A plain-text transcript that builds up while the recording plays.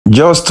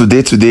Just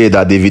today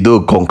that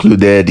Davido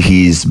concluded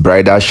his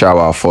bridal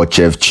shower for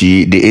Chef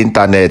Chi, the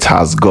internet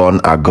has gone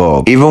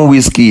agog. Even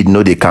Wizkid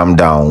no dey calm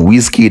down.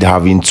 Wizkid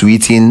have been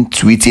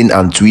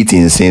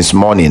tweeting since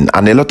morning,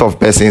 and a lot of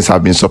persons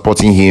have been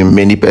supporting him.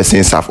 Many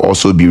persons have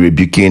also been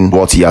rebuking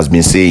what he has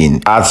been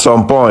saying. At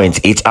some point,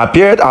 it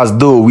appeared as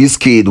though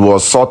Wizkid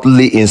was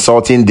subtly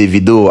insulting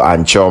Davido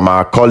and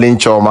Chioma, calling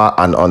Chioma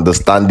an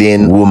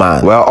understanding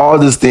woman. Well, all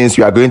these things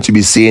we are going to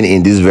be seeing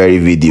in this very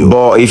video.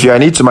 But if you are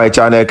new to my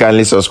channel,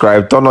 kindly subscribe,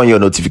 turn on your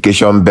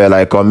notification bell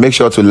icon, make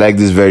sure to like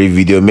this very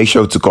video, make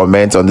sure to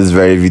comment on this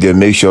very video,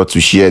 make sure to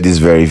share this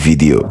very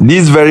video.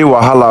 This very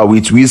wahala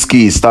with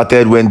Wizkid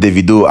started when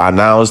Davido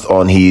announced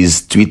on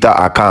his Twitter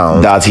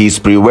account that his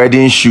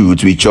pre-wedding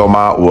shoot with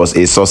Chioma was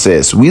a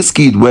success.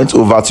 Wizkid went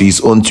over to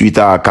his own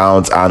Twitter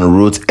account and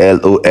wrote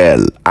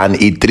LOL,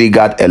 and it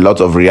triggered a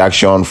lot of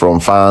reaction from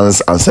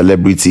fans and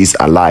celebrities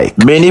alike.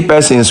 Many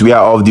persons were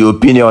of the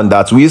opinion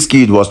that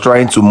Wizkid was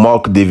trying to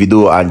mock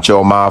Davido and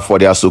Chioma for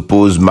their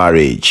supposed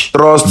marriage.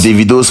 Trust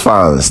Davido's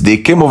fans, they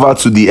came over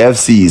to the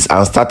FCs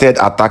and started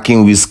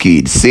attacking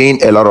Wizkid,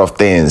 saying a lot of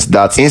things,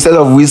 that instead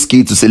of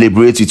Wizkid to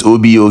celebrate with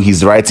OBO,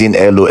 he's writing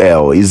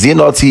LOL. Is it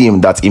not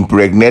him that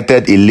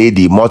impregnated a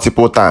lady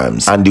multiple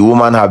times and the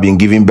woman have been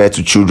giving birth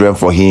to children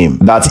for him?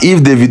 That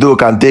if Davido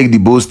can take the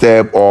bold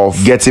step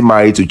of getting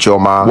married to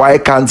Chioma, why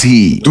can't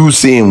he do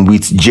same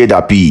with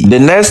Jada P? The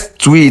next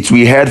tweet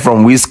we heard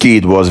from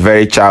Wizkid was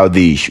very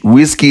childish.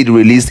 Wizkid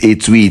released a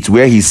tweet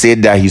where he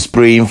said that he's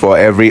praying for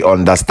every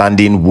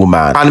understanding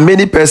woman, and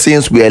many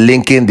persons were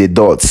linking the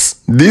dots.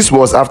 This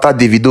was after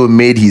Davido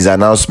made his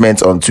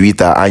announcement on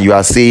Twitter, and you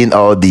are saying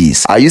all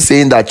this. Are you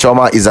saying that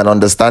Chioma is an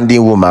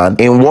understanding woman?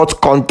 In what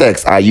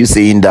context are you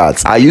saying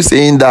that? Are you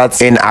saying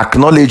that in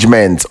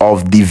acknowledgement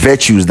of the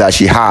virtues that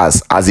she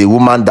has as a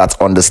woman that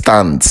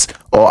understands?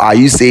 Or are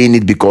you saying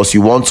it because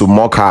you want to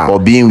mock her for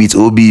being with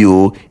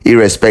OBO,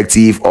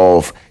 irrespective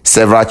of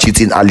several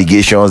cheating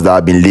allegations that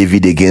have been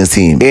levied against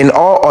him? In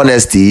all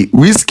honesty,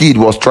 Wizkid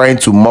was trying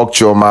to mock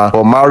Chioma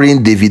for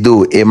marrying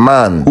Davido, a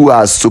man who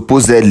has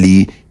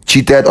supposedly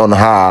cheated on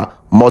her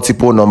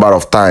multiple number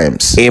of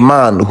times, a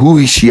man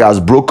who she has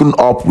broken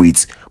up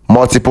with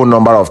multiple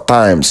number of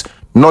times,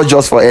 not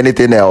just for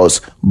anything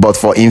else, but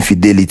for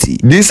infidelity.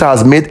 This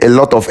has made a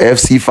lot of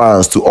FC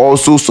fans to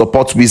also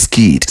support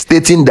Wizkid,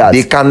 stating that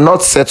they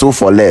cannot settle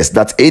for less,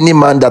 that any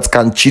man that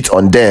can cheat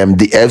on them,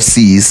 the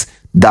FCs,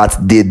 that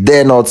they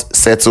dare not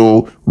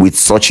settle with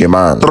such a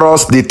man.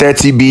 Trust the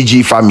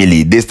 30BG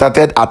family. They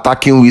started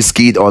attacking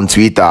Wizkid on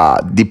Twitter.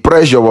 The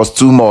pressure was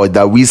too much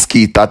that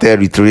Wizkid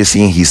started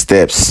retracing his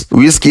steps.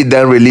 Wizkid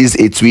then released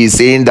a tweet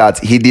saying that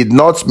he did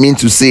not mean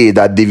to say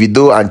that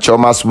Davido and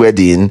Chioma's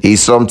wedding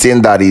is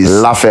something that is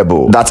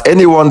laughable. That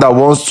anyone that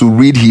wants to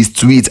read his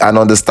tweet and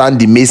understand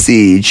the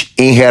message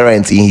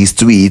inherent in his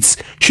tweets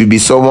should be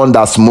someone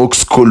that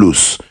smokes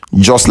colos,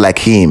 just like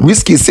him.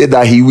 Wizkid said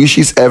that he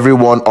wishes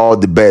everyone all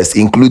the best,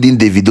 including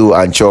Davido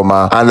and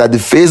Chioma, and that the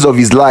phase of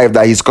his life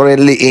that he's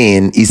currently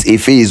in is a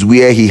phase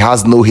where he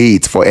has no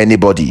hate for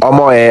anybody.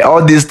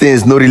 All these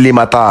things no really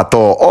matter at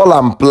all. All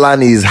I'm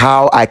planning is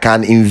how I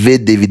can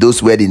invade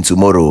Davido's wedding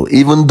tomorrow.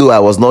 Even though I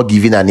was not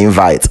given an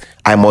invite,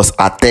 I must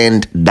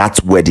attend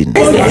that wedding.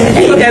 All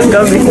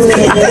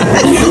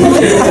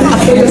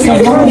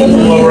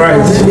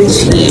right.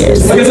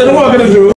 Cheers. Okay, so what we're gonna do